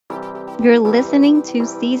You're listening to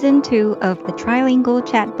Season 2 of the Trilingual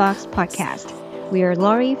Chatbox podcast. We are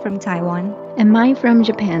Lori from Taiwan. And Mai from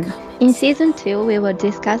Japan. In Season 2, we will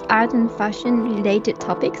discuss art and fashion-related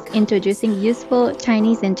topics, introducing useful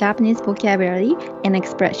Chinese and Japanese vocabulary and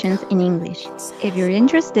expressions in English. If you're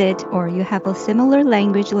interested or you have a similar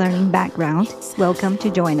language learning background, welcome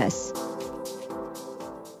to join us.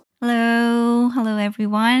 Hello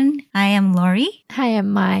everyone. I am Lori. Hi,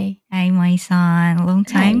 I'm Mai. Hi, Mai-san. Long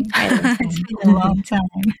time. Hi. It's been a long time.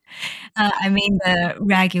 I mean the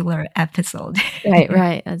regular episode.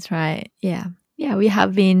 Right. That's right. Yeah, we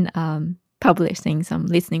have been publishing some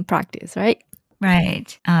listening practice, right?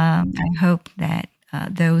 Right. I hope that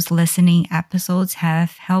those listening episodes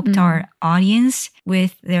have helped our audience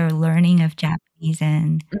with their learning of Japanese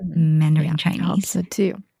and Mandarin Chinese. I hope so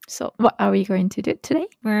too. So what are we going to do today?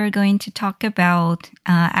 We're going to talk about,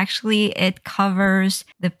 actually it covers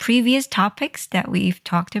the previous topics that we've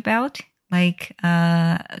talked about, like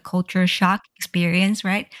culture shock experience,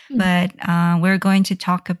 right? But we're going to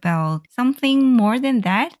talk about something more than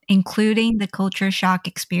that, including the culture shock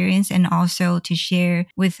experience, and also to share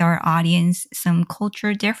with our audience some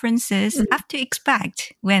culture differences have to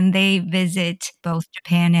expect when they visit both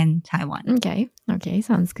Japan and Taiwan. Okay,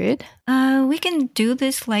 sounds good. We can do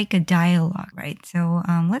this like a dialogue, right? So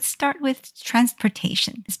let's start with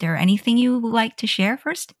transportation. Is there anything you would like to share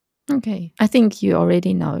first? Okay. I think you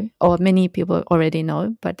already know, or many people already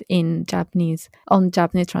know, but on Japanese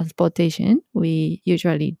transportation, we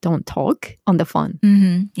usually don't talk on the phone.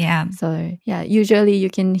 Yeah. So, usually you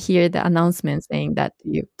can hear the announcement saying that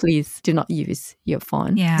you please do not use your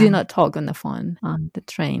phone. Yeah. Do not talk on the phone on the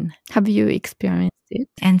train. Have you experienced it?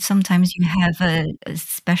 And sometimes you have a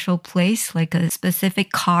special place, like a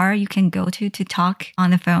specific car you can go to talk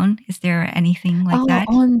on the phone. Is there anything like that?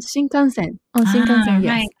 On Shinkansen. Yes.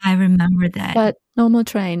 Right. I remember that. But normal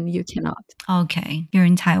train, you cannot. Okay. Here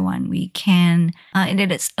in Taiwan, we can, and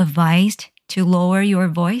it is advised to lower your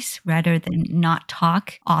voice rather than not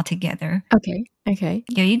talk altogether. Okay.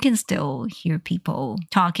 Yeah, you can still hear people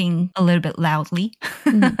talking a little bit loudly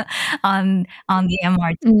on the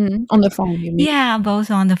MRT. On the phone, you mean? Yeah,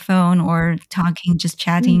 both on the phone or talking, just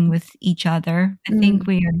chatting with each other. I think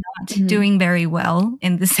we are not doing very well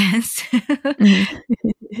in the sense.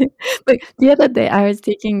 But the other day I was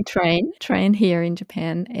taking train here in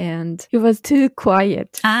Japan, and it was too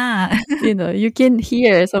quiet. You can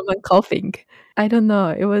hear someone coughing. I don't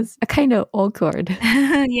know. It was kind of awkward.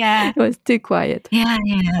 Yeah. It was too quiet. Yeah.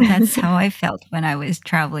 That's how I felt when I was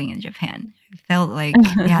traveling in Japan. I felt like,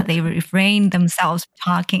 they refrained themselves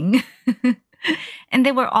talking. And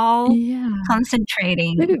they were all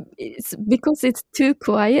concentrating. Maybe it's because it's too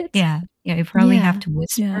quiet. Yeah, you probably have to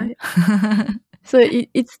whisper. Yeah. So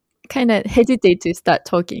it's kind of hesitate to start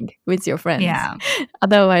talking with your friends. Yeah.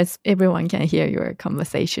 Otherwise, everyone can hear your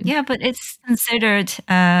conversation. Yeah, but it's considered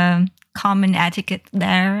common etiquette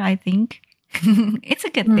there, I think. It's a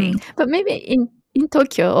good thing. But maybe in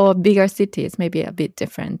Tokyo or bigger cities, maybe a bit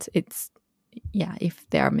different. It's, if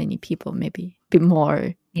there are many people, maybe a bit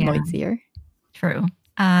more noisier. True.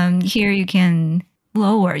 Here you can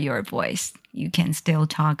lower your voice. You can still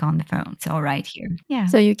talk on the phone. It's all right here. Yeah.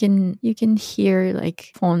 So you can hear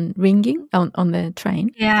like phone ringing on the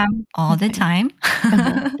train. Yeah, all the time.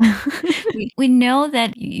 We know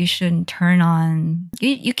that you shouldn't turn on.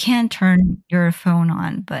 You can turn your phone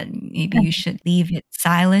on, but maybe you should leave it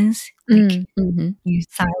silence. Like use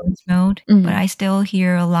silence mode. But I still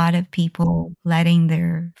hear a lot of people letting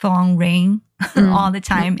their phone ring all the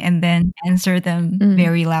time and then answer them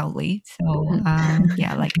very loudly. So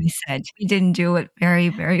like I said, we didn't do it very,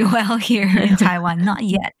 very well here in Taiwan. Not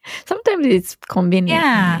yet. Sometimes it's convenient.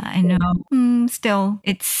 Yeah, I know. Still,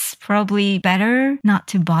 it's probably better not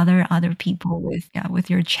to bother other people with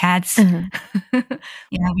your chats.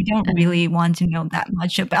 We don't really want to know that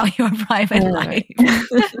much about your private life.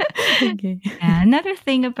 Okay. Another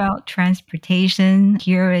thing about transportation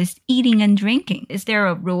here is eating and drinking. Is there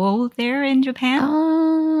a rule there in Japan?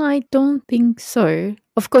 I don't think so.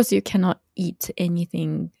 Of course, you cannot eat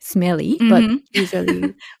anything smelly, but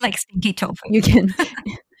usually like stinky tofu.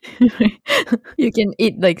 You can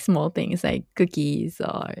eat like small things like cookies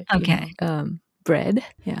or bread.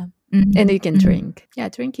 Yeah. And you can drink. Yeah,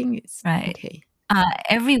 drinking is okay.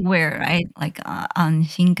 Everywhere, right? Like on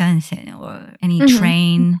Shinkansen or any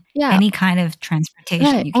train, any kind of transportation.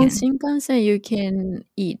 Right. You can. On Shinkansen, you can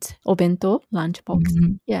eat obento,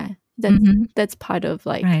 lunchbox. Yeah. That's part of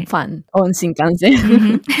like fun on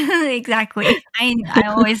Shinkansen. Exactly. I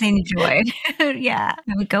always enjoy it. Yeah.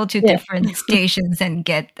 I would go to different stations and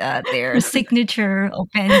get their signature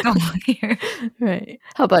obento here. Right.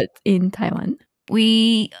 How about in Taiwan?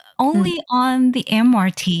 We only on the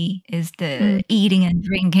MRT is the eating and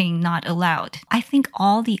drinking not allowed. I think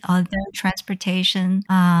all the other transportations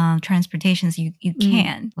you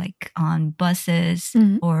can, like on buses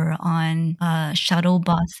or on shuttle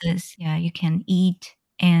buses. Yeah, you can eat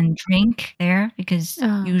and drink there because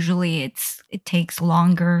usually it takes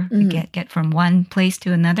longer to get from one place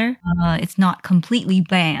to another. It's not completely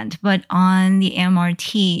banned, but on the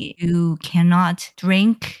MRT you cannot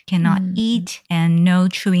drink, cannot eat, and no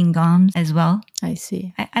chewing gums as well. I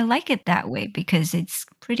see. I like it that way because it's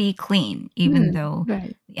pretty clean, even though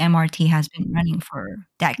the MRT has been running for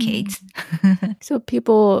decades. So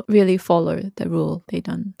people really follow the rule. They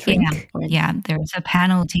don't drink. Yeah, there's a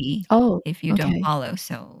penalty if you don't follow.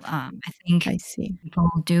 So I think people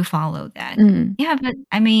do follow that. Yeah, but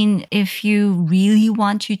I mean, if you really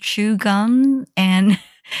want to chew gum and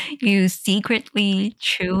you secretly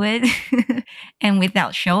chew it and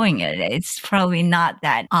without showing it, it's probably not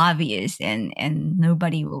that obvious and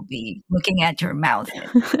nobody will be looking at your mouth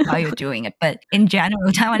while you're doing it. But in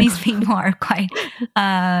general, Taiwanese people are quite,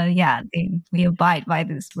 we abide by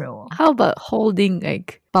this rule. How about holding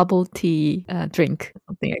like bubble tea drink,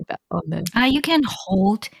 something like that on the... you can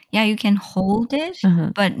hold it,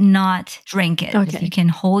 but not drink it. You can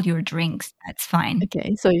hold your drinks. That's fine.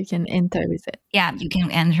 Okay, so you can enter with it. Yeah, you can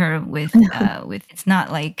enter with it's not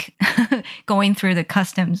like going through the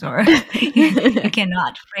customs or you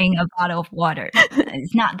cannot bring a bottle of water.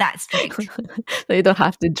 It's not that strict. So you don't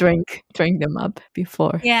have to drink them up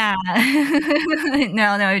before. Yeah.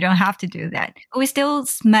 No, you don't have to do that. We still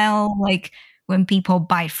smell like when people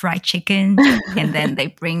buy fried chicken and then they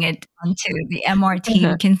bring it onto the MRT,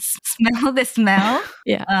 you can smell the smell,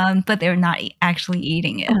 but they're not actually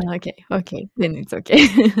eating it. Okay, then it's okay.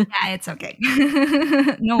 Yeah, it's okay.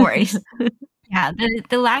 No worries. Yeah,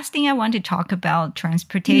 the last thing I want to talk about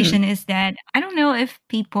transportation is that I don't know if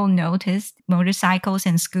people noticed motorcycles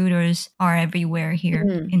and scooters are everywhere here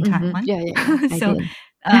in Taiwan. So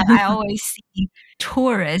I always see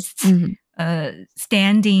tourists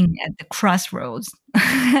standing at the crossroads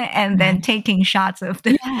and then taking shots of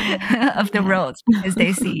the of the roads because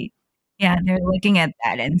they see, they're looking at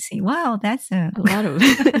that and see, wow, that's a lot of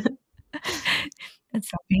that's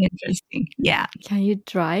something interesting. Yeah. Can you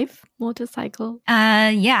drive motorcycle?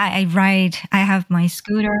 I ride. I have my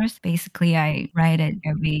scooters. Basically, I ride it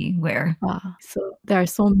everywhere. Wow. So there are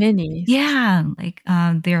so many. Yeah. Like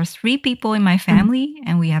there are 3 people in my family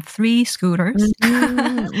and we have 3 scooters.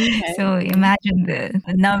 So imagine the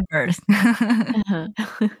numbers.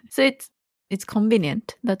 So it's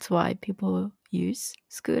convenient. That's why people use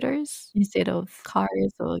scooters instead of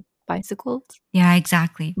cars or bicycles. Yeah,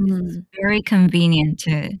 exactly. It's very convenient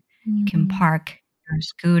to you can park your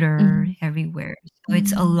scooter everywhere. So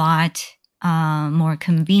it's a lot more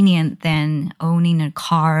convenient than owning a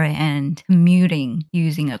car and commuting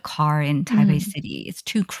using a car in Taipei City. It's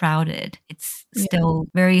too crowded. It's still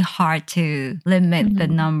very hard to limit the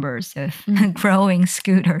numbers of growing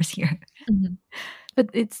scooters here. But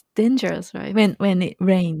it's dangerous, right? When it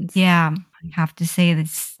rains. Yeah, I have to say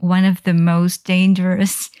that's one of the most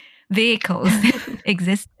dangerous vehicles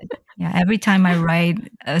existed. Yeah, every time I ride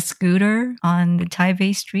a scooter on the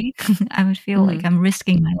Taipei street, I would feel like I'm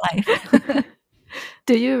risking my life.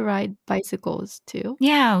 Do you ride bicycles too?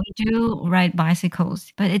 Yeah, we do ride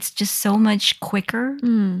bicycles, but it's just so much quicker,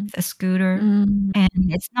 a scooter. And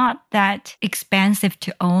it's not that expensive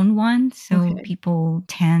to own one. So people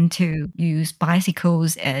tend to use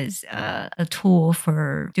bicycles as a tool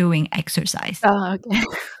for doing exercise. Oh, okay.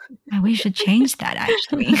 We should change that,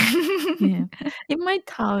 actually. Yeah. In my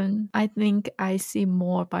town, I think I see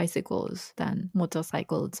more bicycles than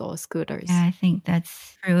motorcycles or scooters. Yeah, I think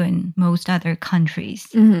that's true in most other countries.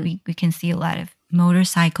 We can see a lot of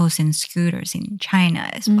motorcycles and scooters in China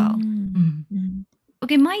as well.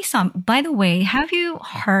 Okay, Mai-san, by the way, have you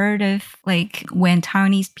heard of like when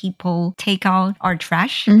Taiwanese people take out our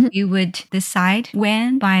trash, you would decide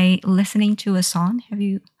when by listening to a song? Have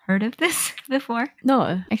you heard of this before?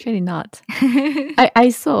 No, actually not. I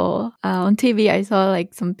saw on TV, I saw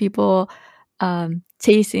like some people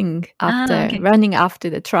chasing after, running after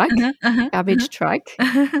the truck, garbage truck.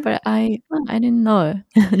 But I didn't know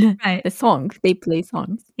the songs. They play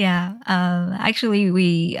songs. Yeah, actually,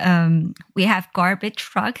 we have garbage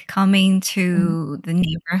truck coming to the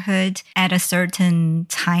neighborhood at a certain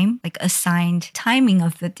time, like assigned timing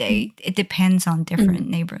of the day. It depends on different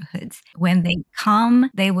neighborhoods. When they come,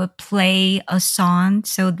 they would play a song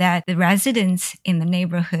so that the residents in the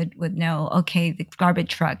neighborhood would know, okay, the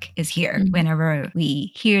garbage truck is here whenever we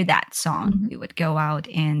we hear that song, we would go out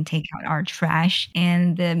and take out our trash,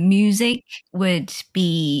 and the music would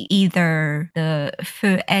be either the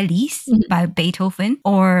Feu Elise by Beethoven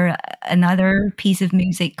or another piece of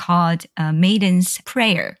music called Maiden's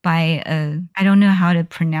Prayer by, I don't know how to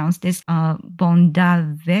pronounce this,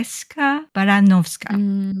 Bondaveska Baranovska.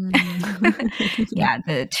 Yeah,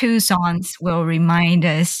 the two songs will remind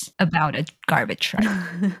us about a garbage truck.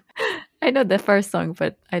 I know the first song,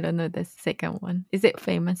 but I don't know the second one. Is it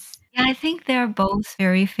famous? Yeah, I think they're both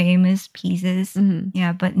very famous pieces.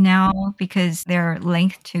 Yeah, but now because they're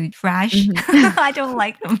linked to trash, I don't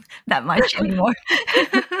like them that much anymore.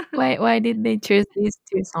 Why did they choose these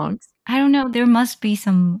two songs? I don't know. There must be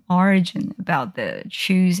some origin about the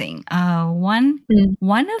choosing. One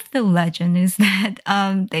of the legend is that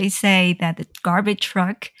they say that the garbage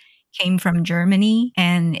truck came from Germany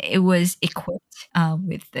and it was equipped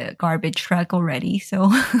with the garbage truck already. So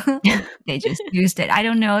they just used it. I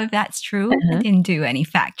don't know if that's true. I didn't do any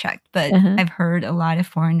fact check, but I've heard a lot of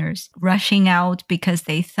foreigners rushing out because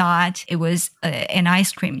they thought it was an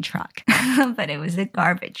ice cream truck, but it was a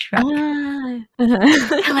garbage truck.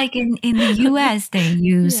 Like in the US, they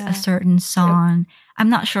use a certain song. I'm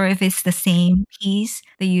not sure if it's the same piece.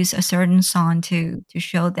 They use a certain song to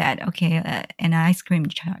show that, okay, an ice cream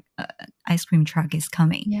truck is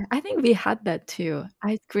coming. Yeah, I think we had that too.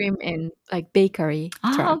 Ice cream and like bakery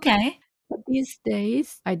truck. Okay. But these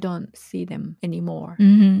days, I don't see them anymore.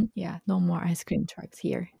 Yeah, no more ice cream trucks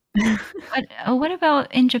here. But what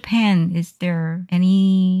about in Japan? Is there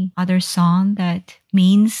any other song that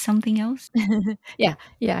means something else? Yeah,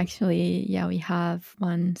 actually, we have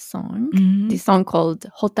one song. The song called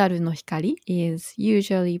Hotaru no Hikari is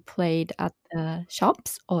usually played at the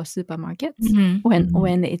shops or supermarkets.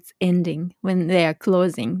 When it's ending, when they are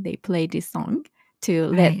closing, they play this song to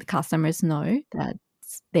let customers know that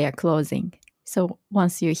they are closing. So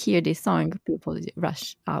once you hear this song, people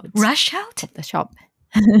rush out. Rush out? Of the shop.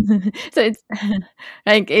 So it's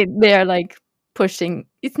like they are like pushing.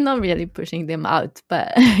 It's not really pushing them out,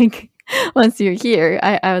 but like once you're here,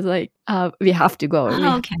 I was like, we have to go.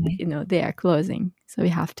 Okay. They are closing, so we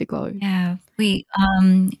have to go. Yeah, we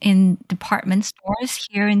in department stores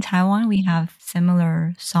here in Taiwan, we have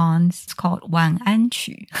similar songs. It's called Wan An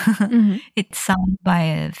Qu. It's sung by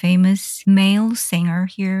a famous male singer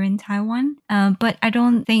here in Taiwan. But I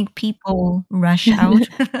don't think people rush out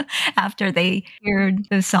after they heard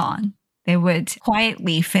the song. They would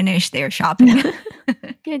quietly finish their shopping.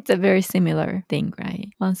 It's a very similar thing,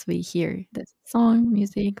 right? Once we hear the song,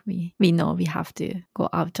 music, we know we have to go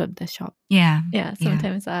out of the shop. Yeah.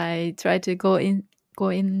 Sometimes I try to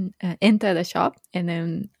enter the shop, and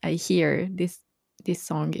then I hear this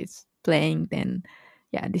song is playing. Then,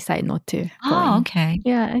 decide not to. Okay.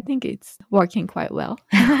 Yeah, I think it's working quite well.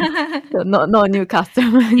 So no new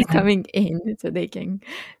customers coming in, so they can,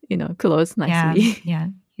 close nicely. Yeah.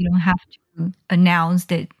 You don't have to announce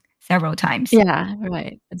it several times. Yeah,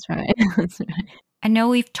 right. That's right. I know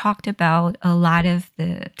we've talked about a lot of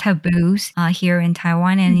the taboos here in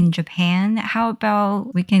Taiwan and in Japan. How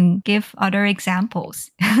about we can give other examples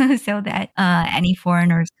so that any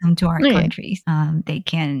foreigners come to our countries, they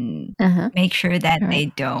can make sure that they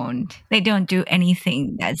don't do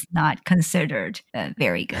anything that's not considered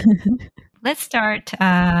very good. Let's start.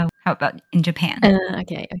 How about in Japan?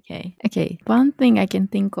 Okay. One thing I can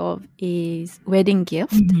think of is wedding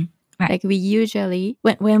gift. Right. Like we usually,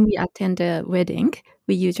 when we attend a wedding,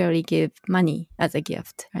 we usually give money as a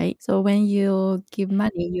gift, right? So when you give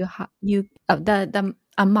money, the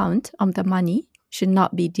amount of the money should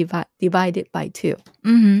not be divided by 2.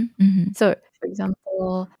 So, for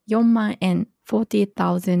example,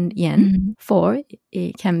 40,000 yen for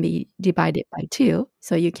it can be divided by 2,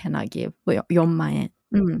 so you cannot give 4,000 yen.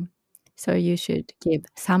 So you should give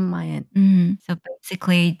 3,000 yen. So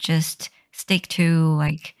basically, just stick to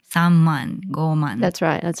like 3만, 5만. That's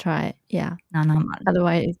right. Yeah. 7만.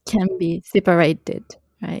 Otherwise, it can be separated,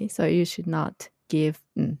 right? So you should not give.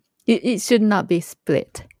 It should not be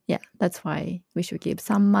split. Yeah, that's why we should give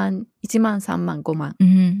 3만, 1만, 3만,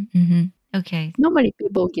 5만. Okay. Normally,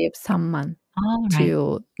 people give 3만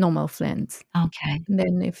to normal friends. Okay. And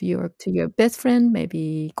then if you're to your best friend,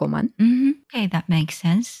 maybe 5만. Okay, that makes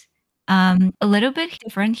sense. A little bit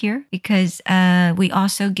different here because we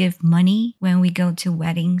also give money when we go to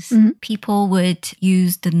weddings. People would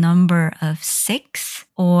use the number of 6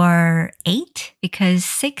 or 8 because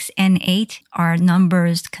 6 and 8 are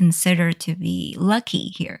numbers considered to be lucky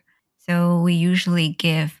here. So we usually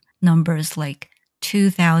give numbers like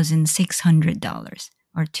 $2,600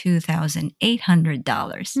 or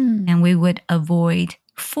 $2,800. And we would avoid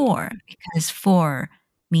 4 because 4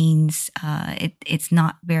 means it's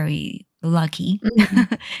not very lucky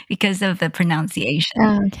because of the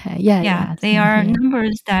pronunciation. Okay. Yeah. They are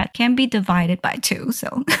numbers that can be divided by 2.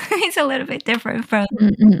 So it's a little bit different from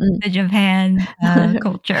the Japan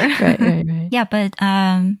culture. Right. Yeah, but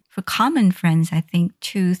for common friends, I think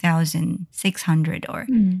 2,600 or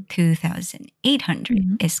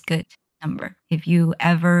 2,800 is good number. If you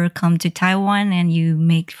ever come to Taiwan and you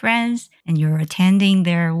make friends and you're attending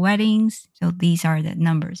their weddings, so these are the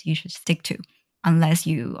numbers you should stick to. Unless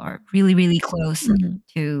you are really, really close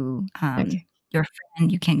to your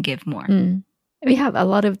friend, you can give more. We have a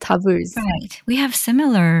lot of taboos. Right. We have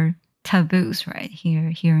similar taboos, right,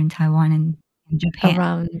 here in Taiwan and in Japan.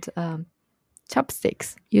 Around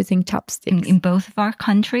chopsticks, using chopsticks. In both of our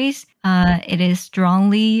countries, it is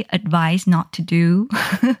strongly advised not to do.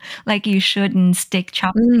 Like you shouldn't stick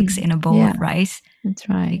chopsticks in a bowl of rice. That's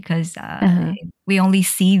right. Because we only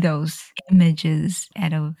see those images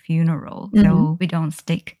at a funeral. So we don't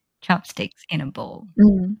stick chopsticks in a bowl.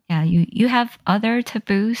 Yeah, you have other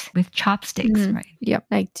taboos with chopsticks, right? Yep.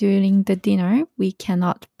 Like during the dinner, we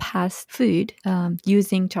cannot pass food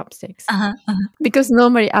using chopsticks. Because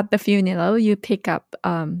normally at the funeral, you pick up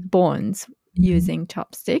bones using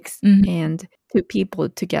chopsticks and 2 people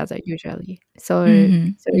together usually. So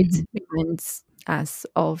it reminds us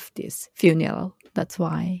of this funeral. That's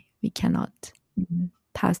why we cannot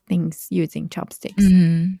pass things using chopsticks.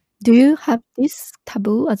 Do you have this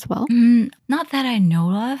taboo as well? Not that I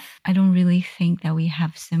know of. I don't really think that we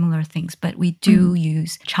have similar things, but we do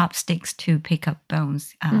use chopsticks to pick up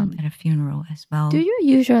bones at a funeral as well. Do you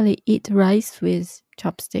usually eat rice with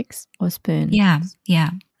chopsticks or spoons? Yeah.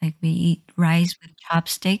 Like we eat rice with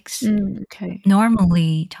chopsticks. Okay.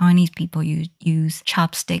 Normally, Chinese people use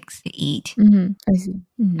chopsticks to eat. I see.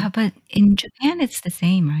 But in Japan, it's the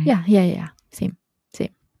same, right? Yeah. Same.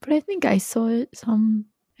 But I think I saw some,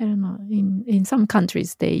 I don't know, in some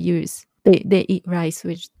countries they eat rice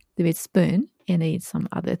with spoon and they eat some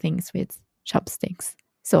other things with chopsticks.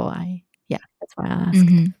 So that's why I asked.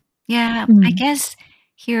 Yeah, I guess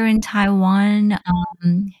here in Taiwan,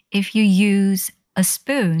 if you use a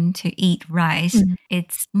spoon to eat rice,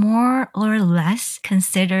 it's more or less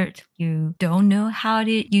considered you don't know how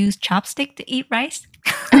to use chopstick to eat rice.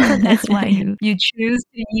 That's why you choose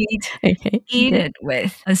to eat it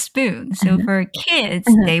with a spoon. So for kids,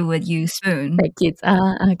 they would use spoon. For kids,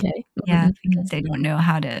 okay. Yeah, because they don't know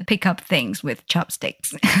how to pick up things with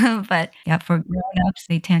chopsticks. But yeah, for grown-ups,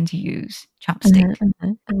 they tend to use chopsticks.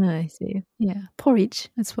 I see. Yeah, porridge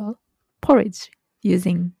as well. Porridge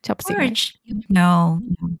using chopstick. Porridge? No.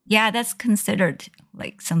 Yeah, that's considered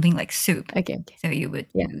like something like soup. Okay. So you would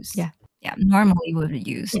use. Yeah. Normally we would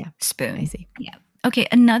use spoon. I see. Yeah. Okay,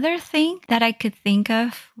 another thing that I could think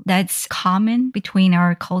of that's common between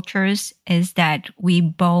our cultures is that we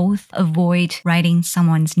both avoid writing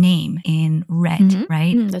someone's name in red,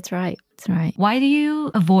 right? That's right. Why do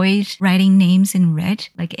you avoid writing names in red,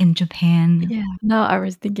 like in Japan? Yeah. No, I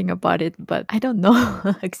was thinking about it, but I don't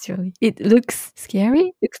know, actually. It looks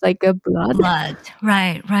scary. Looks like a blood.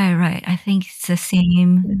 Right. I think it's the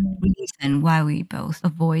same reason why we both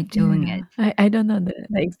avoid doing it. I don't know the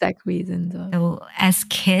exact reason, though. So as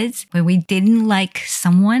kids, when we didn't like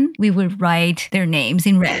someone, we would write their names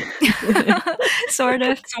in red. sort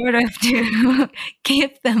of to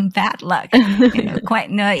give them bad luck.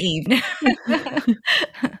 Quite naive.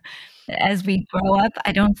 As we grow up,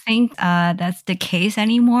 I don't think that's the case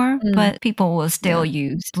anymore, but people will still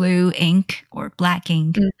use blue ink or black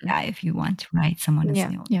ink if you want to write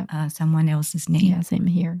someone else's name. Yeah, same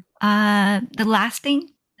here. The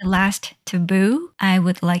last taboo I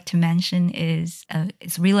would like to mention is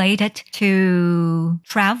related to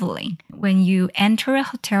traveling. When you enter a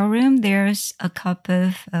hotel room, there's a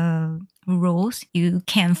couple of rules you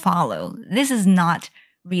can follow. This is not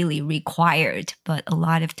really required, but a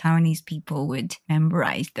lot of Taiwanese people would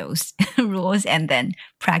memorize those rules and then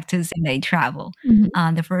practice when they travel.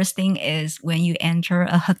 The first thing is when you enter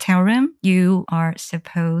a hotel room, you are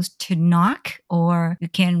supposed to knock, or you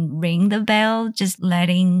can ring the bell, just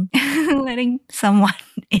letting someone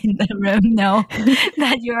in the room know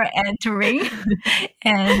that you're entering.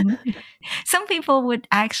 And some people would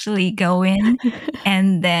actually go in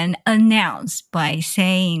and then announce by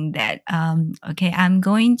saying that, okay, I'm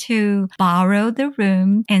going to borrow the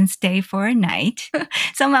room and stay for a night.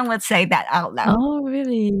 Someone would say that out loud. Oh,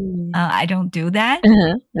 really? I don't do that,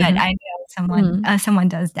 but I know someone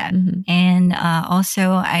does that. And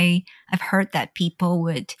also I I've heard that people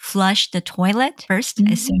would flush the toilet first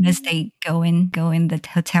as soon as they go in the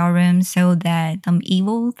hotel room so that some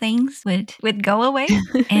evil things would go away.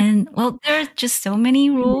 And well, there are just so many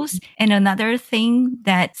rules. And another thing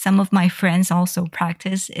that some of my friends also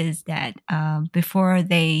practice is that before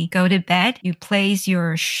they go to bed, you place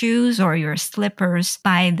your shoes or your slippers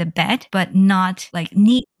by the bed, but not like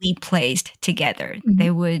neatly placed together.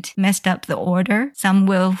 They would mess up the order. Some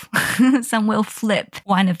will flip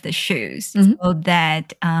one of the shoes so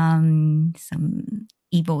that some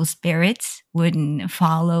evil spirits wouldn't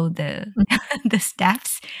follow the the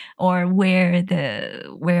steps or wear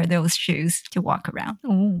those shoes to walk around.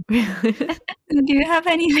 Oh. Do you have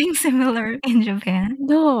anything similar in Japan?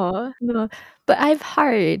 No. But I've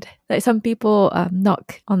heard that some people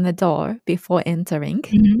knock on the door before entering.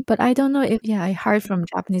 But I don't know if I heard from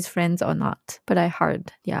Japanese friends or not. But I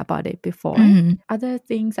heard about it before. Other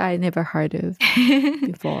things I never heard of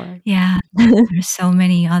before. Yeah, there's so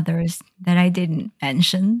many others that I didn't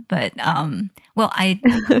mention. But well,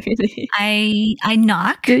 Really? I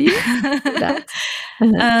knock. Do you?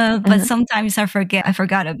 But sometimes I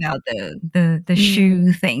forgot about the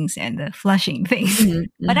shoe things and the flushing things.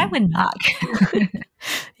 But I would knock.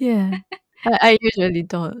 Yeah. I usually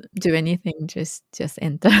don't do anything, just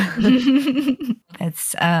enter.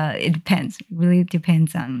 That's it depends. It really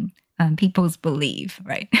depends on people's belief,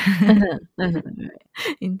 right?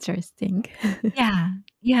 Interesting. Yeah.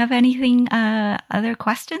 You have anything other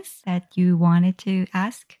questions that you wanted to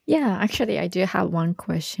ask? Yeah, actually I do have one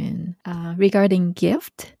question regarding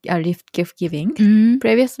gift giving.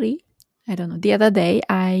 Previously, I don't know, the other day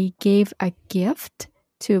I gave a gift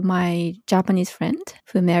to my Japanese friend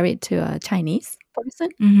who married to a Chinese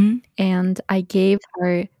person. And I gave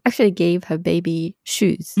her baby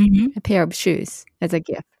shoes, a pair of shoes as a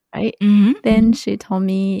gift, right? Then she told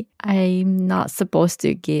me I'm not supposed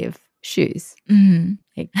to give shoes.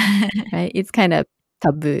 Like, right? It's kind of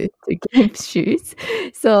taboo to give shoes.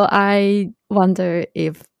 So I wonder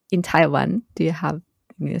if in Taiwan, do you have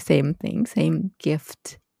the same thing, same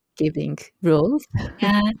gift giving rules?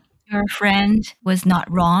 Yeah. Your friend was not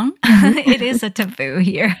wrong. It is a taboo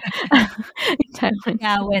here.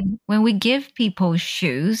 Yeah, when we give people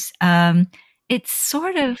shoes, it's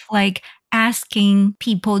sort of like asking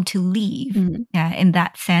people to leave. Yeah, in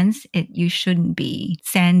that sense, you shouldn't be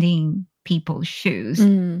sending people shoes.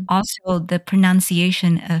 Also, the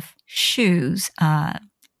pronunciation of shoes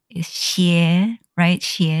is 鞋, right?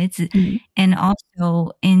 鞋子. And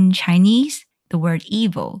also in Chinese, the word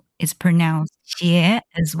evil is pronounced 邪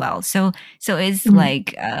as well. So it's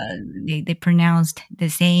like they pronounced the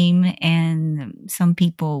same, and some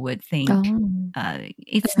people would think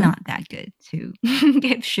it's not that good to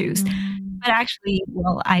give shoes. But actually,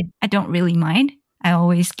 well, I don't really mind. I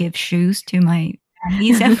always give shoes to my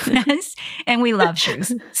families and friends, and we love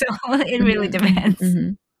shoes. So it really depends.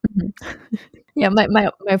 Yeah,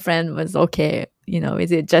 my friend was okay.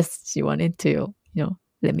 Is it just she wanted to,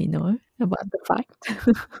 let me know about the fact.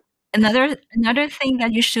 Another thing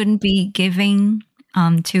that you shouldn't be giving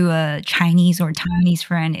to a Chinese or Taiwanese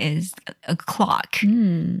friend is a clock.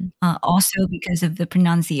 Also because of the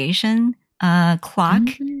pronunciation, clock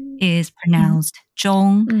is pronounced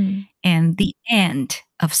钟, and the end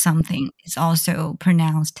of something is also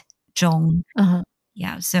pronounced 钟.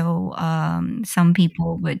 Yeah, so some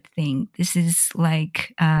people would think this is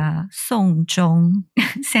like 送终,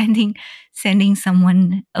 sending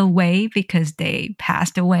someone away because they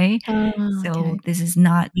passed away. So this is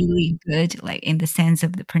not really good, like in the sense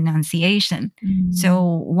of the pronunciation.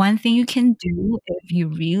 So one thing you can do if you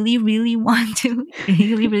really, really want to,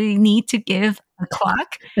 really need to give a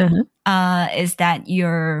clock, is that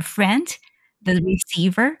your friend, the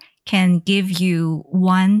receiver, can give you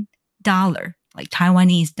 $1. Like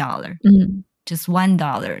Taiwanese dollar, just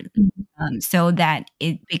 $1, so that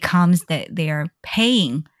it becomes that they are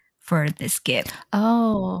paying for this gift.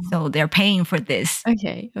 Oh, so they're paying for this,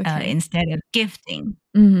 okay. Instead of gifting.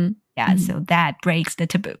 Yeah, so that breaks the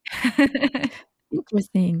taboo.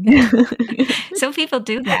 Interesting. So people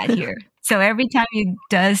do that here. So every time you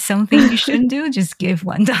do something you shouldn't do, just give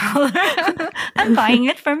 $1. I'm buying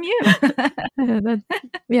it from you.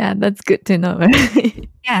 That's good to know.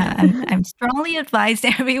 Yeah, I'm strongly advised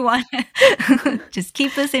everyone, just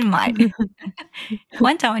keep this in mind. $1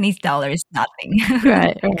 Taiwanese is nothing.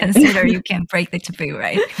 Right. Consider you can break the taboo,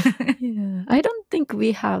 right? Yeah, I don't think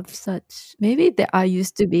we have such. Maybe there are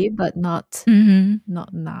used to be, but not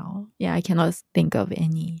now. Yeah, I cannot think of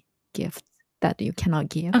any gifts that you cannot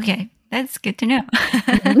give. Okay, that's good to know.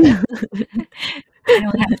 I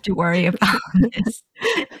don't have to worry about this.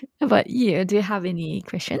 But about you? Do you have any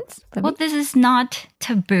questions? Well, this is not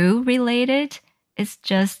taboo related. It's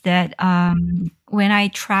just that when I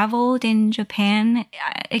traveled in Japan,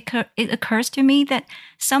 it occurs to me that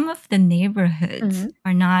some of the neighborhoods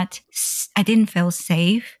are not, I didn't feel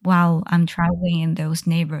safe while I'm traveling in those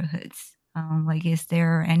neighborhoods. Like, is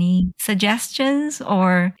there any suggestions,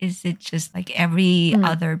 or is it just like every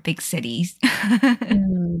other big cities?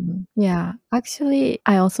 Yeah, actually,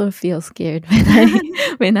 I also feel scared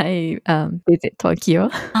when I visit Tokyo.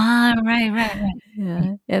 Right.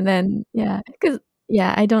 Yeah, and then because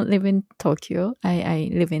I don't live in Tokyo. I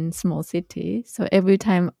live in small city, so every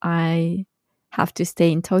time I have to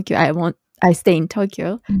stay in Tokyo, I stay in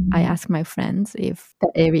Tokyo. I ask my friends if the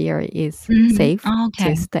area is safe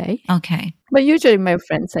to stay. Okay. But usually my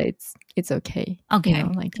friends say it's okay. Okay. You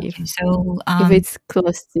know, like if if it's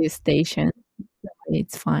close to station,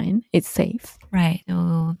 it's fine. It's safe. Right.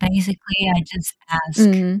 So basically, I just ask.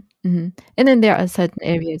 And then there are certain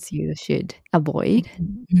areas you should avoid.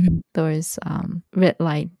 Those red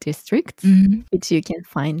light districts, which you can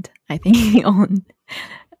find, I think, on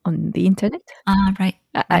the internet. Right.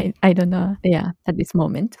 I don't know. Yeah, at this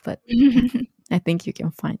moment, but I think you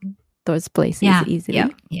can find those places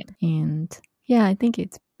easily. Yeah. And I think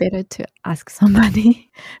it's better to ask somebody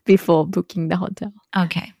before booking the hotel.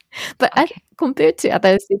 Okay. But compared to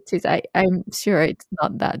other cities, I'm sure it's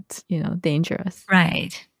not that, dangerous.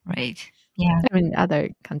 Right. Yeah. I mean, other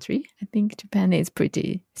country, I think Japan is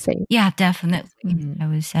pretty safe. Yeah, definitely. I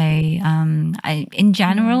would say, in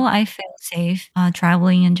general, I feel safe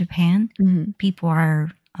traveling in Japan. People are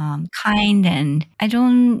kind, and I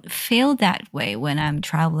don't feel that way when I'm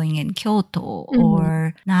traveling in Kyoto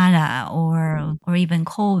or Nara or even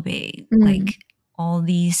Kobe. Like, all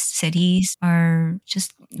these cities are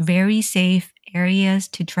just very safe areas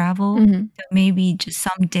to travel. So maybe just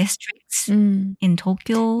some districts in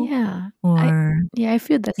Tokyo. I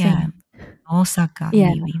feel the same. Osaka,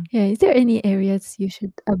 maybe. Yeah. Is there any areas you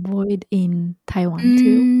should avoid in Taiwan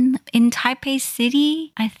too? In Taipei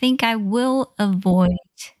City, I think I will avoid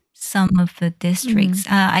some of the districts.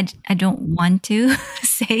 I don't want to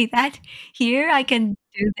say that here. I can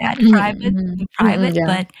do that private,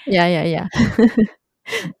 but yeah.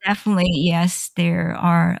 definitely, yes, there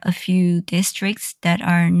are a few districts that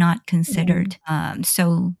are not considered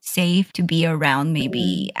so safe to be around,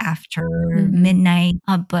 maybe after midnight.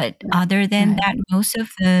 But other than that, most of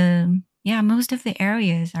the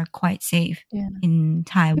areas are quite safe in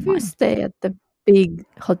Taiwan. If you stay at the big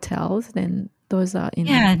hotels, then those are in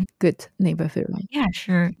a good neighborhood, right? Yeah,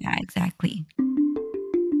 sure. Yeah, exactly.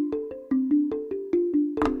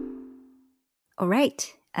 All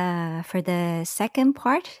right. For the second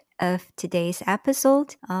part of today's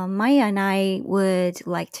episode, Maya and I would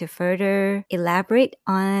like to further elaborate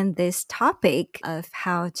on this topic of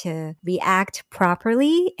how to react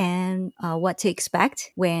properly and what to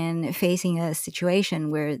expect when facing a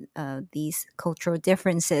situation where these cultural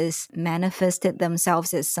differences manifested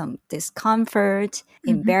themselves as some discomfort,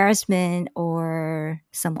 embarrassment, or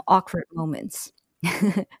some awkward moments.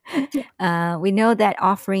 We know that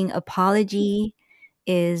offering apology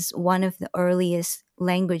is one of the earliest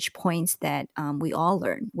language points that we all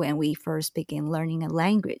learn when we first begin learning a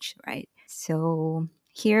language, right? So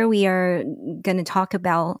here we are going to talk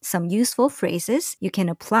about some useful phrases you can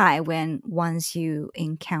apply once you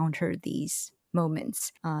encounter these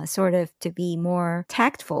moments, sort of to be more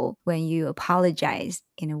tactful when you apologize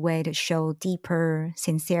in a way to show deeper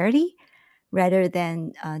sincerity rather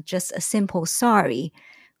than just a simple sorry,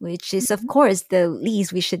 which is, of course, the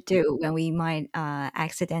least we should do when we might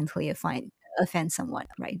accidentally offend someone,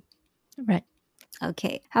 right? Right.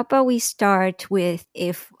 Okay. How about we start with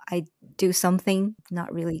if I do something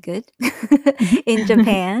not really good in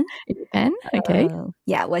Japan? In Japan? Okay.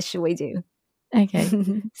 What should we do? Okay.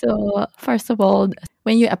 So, first of all,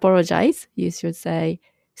 when you apologize, you should say,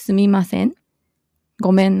 すみません、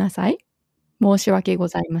ごめんなさい、申し訳ご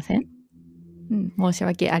ざいません、申し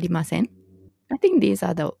訳ありません。I think these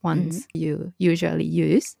are the ones you usually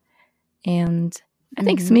use. And I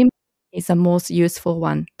think すみません is the most useful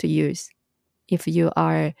one to use if you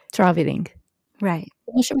are traveling. Right.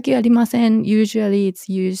 申し訳ありません usually it's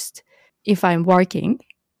used if I'm working.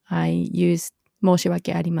 I use 申し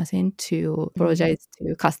訳ありません to apologize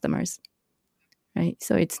to customers. Right?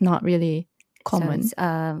 So it's not really common. So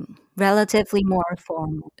it's relatively more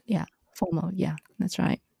formal. Yeah, formal. Yeah, that's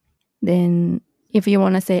right. Then if you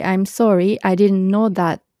want to say, I'm sorry, I didn't know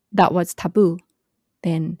that was taboo,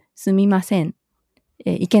 then すみません。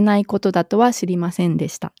いけないことだとは知りませんで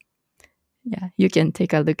した。Yeah, you can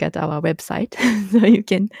take a look at our website so you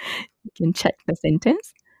can check the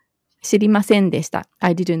sentence. 知りませんでした.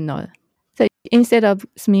 I didn't know. So instead of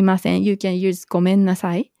すみません, you can use ごめんな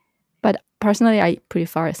さい. But personally, I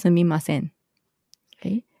prefer すみません.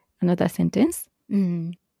 Okay. Another sentence.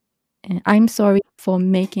 I'm sorry for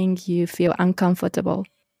making you feel uncomfortable.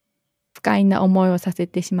 不快な思いをさせ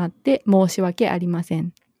てしまって申し訳ありませ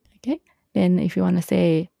ん. Okay. Then if you want to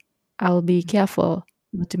say, I'll be careful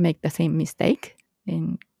not to make the same mistake,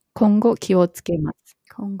 then 今後気をつけます.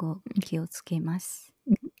 今後気をつけます.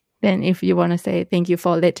 Then if you want to say, thank you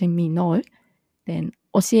for letting me know, then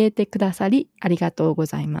教えてくださりありがとうご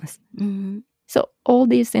ざいます. So all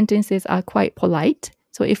these sentences are quite polite.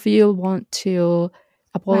 So if you want to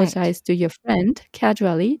apologize to your friend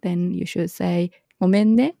casually, then you should say, ごめ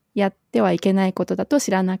んね。やってはいけないことだと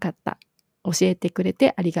知らなかった。教えてくれ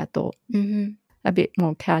てありがとう。A bit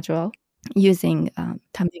more casual, using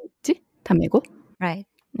タメ語. Right.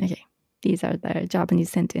 Okay. These are the Japanese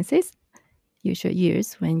sentences you should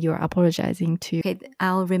use when you are apologizing to. Okay,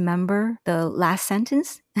 I'll remember the last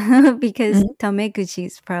sentence because tameguchi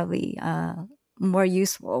is probably more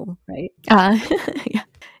useful, right?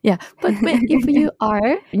 Yeah. But if you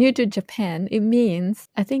are new to Japan, it means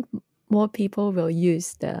I think more people will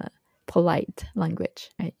use the polite language,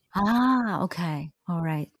 right? Okay. All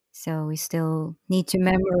right. So we still need to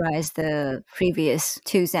memorize the previous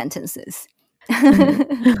two sentences.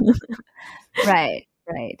 Right.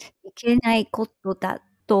 いけないことだ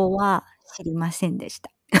とは知りませんでし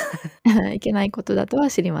た。いけないことだとは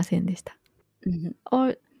知りませんでした。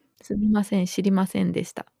Or すみません、知りませんで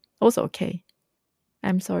した。Also okay.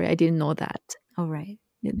 I'm sorry, I didn't know that. All right.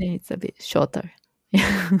 Then it's a bit shorter.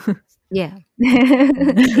 Yeah.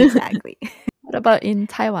 Exactly. What about in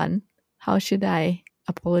Taiwan? How should I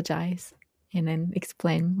apologize and then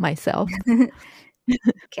explain myself?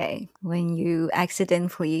 Okay. When you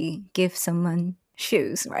accidentally give someone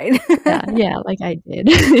shoes, right? Yeah, like I did.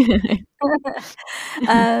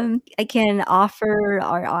 I can offer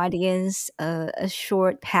our audience a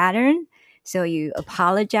short pattern. So you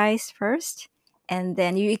apologize first, and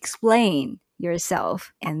then you explain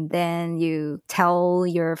yourself, and then you tell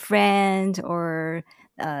your friend or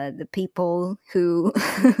the people who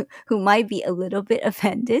who might be a little bit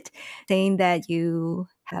offended, saying that you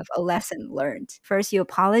have a lesson learned. First, you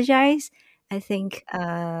apologize. I think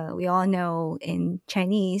we all know in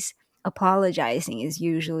Chinese, apologizing is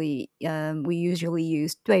usually we usually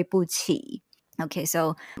use 对不起. Okay,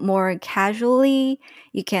 so more casually,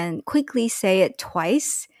 you can quickly say it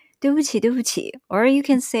twice, 对不起对不起, or you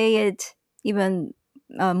can say it even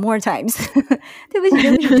more times. 对不起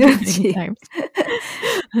对不起对不起.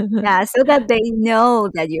 Yeah, so that they know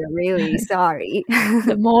that you're really sorry.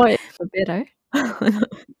 The more, the better.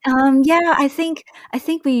 Yeah, I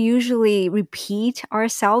think we usually repeat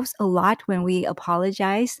ourselves a lot when we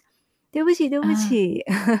apologize. 对不起对不起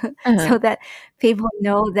so that people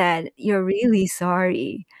know that you're really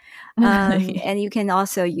sorry. And you can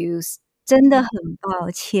also use 真的很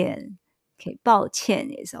抱歉. Okay, 抱歉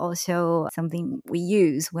is also something we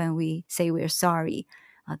use when we say we're sorry.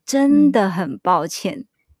 真的很抱歉.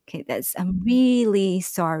 Okay, that's I'm really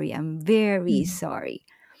sorry. I'm very sorry.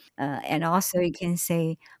 And also you can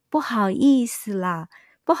say 不好意思啦.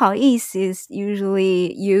 不好意思 is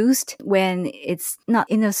usually used when it's not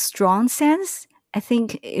in a strong sense. I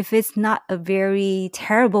think if it's not a very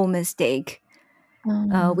terrible mistake,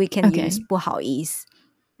 we can use 不好意思.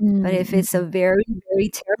 But if it's a very, very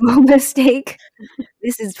terrible mistake,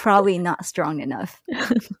 this is probably not strong enough.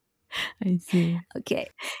 I see. Okay.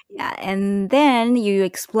 Yeah. And then you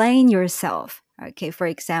explain yourself. Okay. For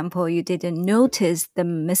example, you didn't notice the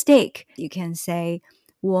mistake. You can say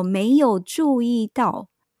我没有注意到.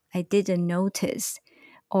 I didn't notice.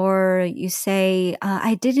 Or you say,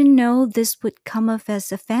 I didn't know this would come off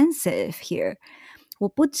as offensive here. 我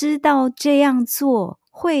不知道这样做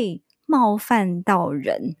会冒犯到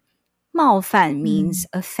人. 冒犯 means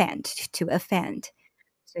offend, to offend.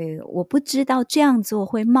 So 我不知道这样做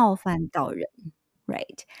会冒犯到人.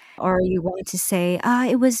 Right. Or you want to say,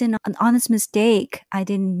 it was an honest mistake. I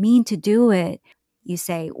didn't mean to do it. You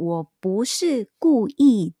say, 我不是故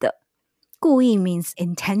意的. 故意 means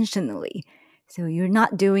intentionally. So you're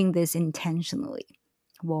not doing this intentionally.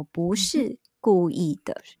 我不是故意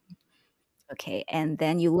的. Okay, and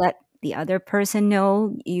then you let the other person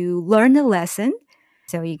know you learned a lesson.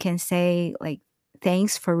 So you can say like,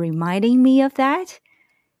 thanks for reminding me of that.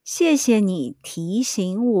 谢谢你提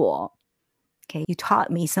醒我. Okay, you taught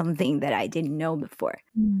me something that I didn't know before.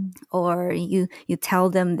 Or you tell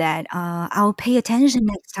them that I'll pay attention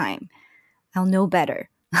next time. I'll know better.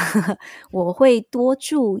 我会多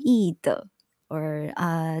注意的. Or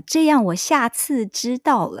这样我下次知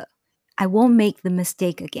道了. I won't make the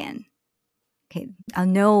mistake again. okay, I'll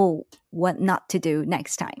know what not to do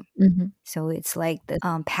next time. So it's like the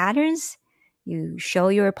patterns. You show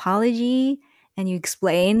your apology and you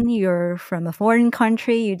explain you're from a foreign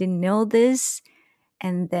country, you didn't know this,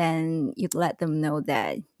 and then you let them know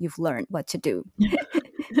that you've learned what to do.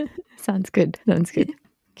 Sounds good.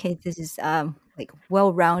 Okay, this is like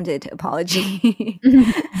well-rounded apology.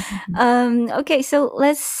 Okay, so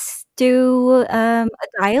let's do a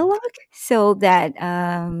dialogue so that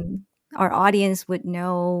our audience would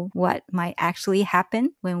know what might actually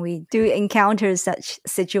happen when we do encounter such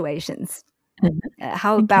situations.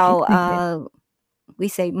 How about we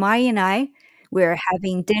say Mai and I, we're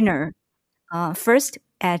having dinner first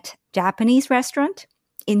at Japanese restaurant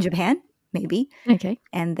in Japan, maybe. Okay.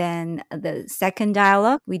 And then the second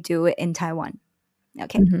dialogue, we do it in Taiwan.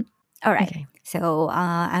 Okay. All right. Okay. So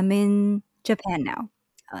I'm in Japan now,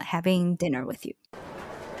 having dinner with you.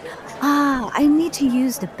 I need to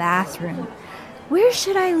use the bathroom. Where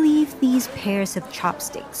should I leave these pairs of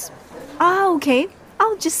chopsticks? Okay.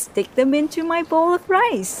 I'll just stick them into my bowl of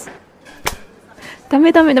rice. ダ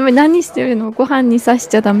メ。何してるの？ご飯に刺し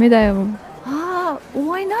ちゃダメだよ。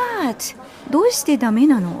Why not? どうしてダメ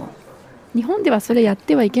なの？日本ではそれやっ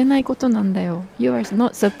てはいけないことなんだよ。You are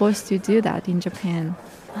not supposed to do that in Japan.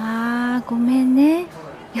 ごめんね。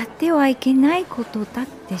やってはいけないことだっ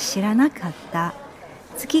て知らなかった。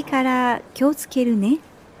次から気をつけるね。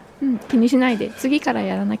気にしないで。次から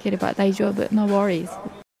やらなければ大丈夫。No worries.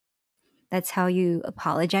 That's how you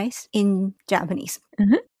apologize in Japanese.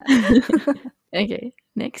 Okay,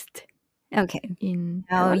 next. Okay.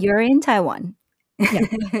 Now Taiwan? You're in Taiwan. Yeah.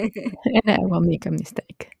 And I will make a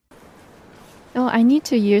mistake. Oh, I need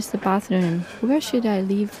to use the bathroom. Where should I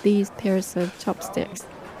leave these pairs of chopsticks?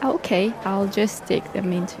 Okay, I'll just stick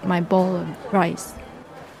them into my bowl of rice.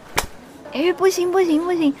 不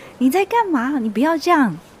行，你在干嘛？你不要这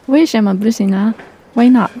样。为什么不行啊？ Why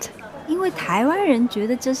not? 因为台湾人觉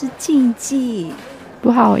得这是禁忌。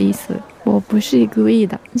不好意思，我不是故意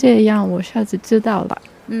的，这样我下次知道了。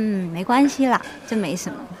没关系啦，这没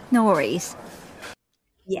什么。No worries.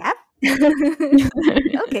 Yeah.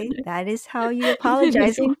 Okay, that is how you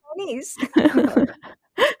apologize in Chinese.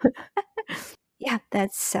 Yeah,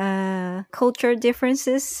 that's culture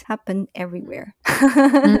differences happen everywhere.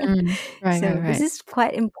 Right. This is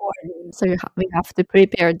quite important. So we have to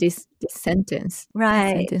prepare this sentence.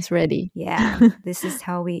 Right. Sentence ready. Yeah, this is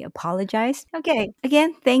how we apologize. Okay,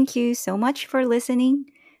 again, thank you so much for listening.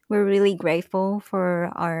 We're really grateful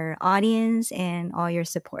for our audience and all your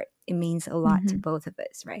support. It means a lot to both of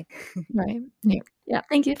us, right? Right. Yeah.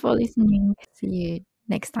 Thank you for listening. See you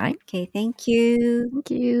next time. Okay, thank you.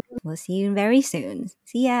 Thank you. We'll see you very soon.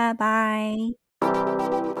 See ya. Bye.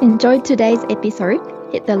 Enjoyed today's episode?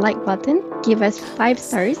 Hit the like button, give us 5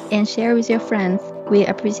 stars, and share with your friends. We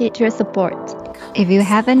appreciate your support. If you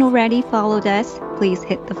haven't already followed us, please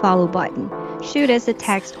hit the follow button. Shoot us a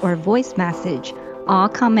text or voice message. All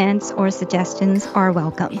comments or suggestions are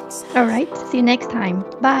welcome. All right. See you next time.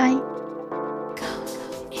 Bye.